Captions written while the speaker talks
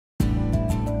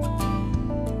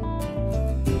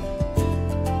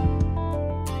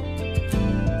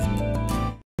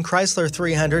Chrysler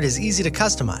 300 is easy to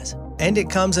customize, and it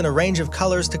comes in a range of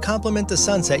colors to complement the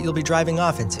sunset you'll be driving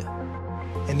off into.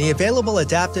 And the available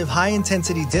adaptive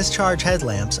high-intensity discharge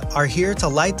headlamps are here to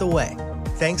light the way,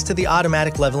 thanks to the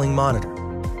automatic leveling monitor.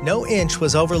 No inch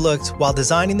was overlooked while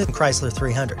designing the Chrysler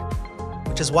 300,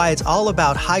 which is why it's all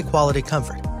about high-quality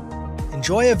comfort.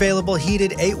 Enjoy available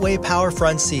heated 8-way power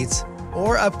front seats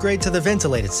or upgrade to the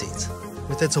ventilated seats.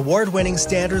 With its award-winning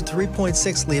standard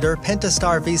 3.6-liter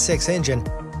Pentastar V6 engine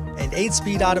and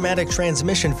 8-speed automatic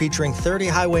transmission featuring 30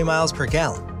 highway miles per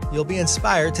gallon, you'll be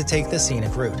inspired to take the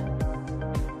scenic route.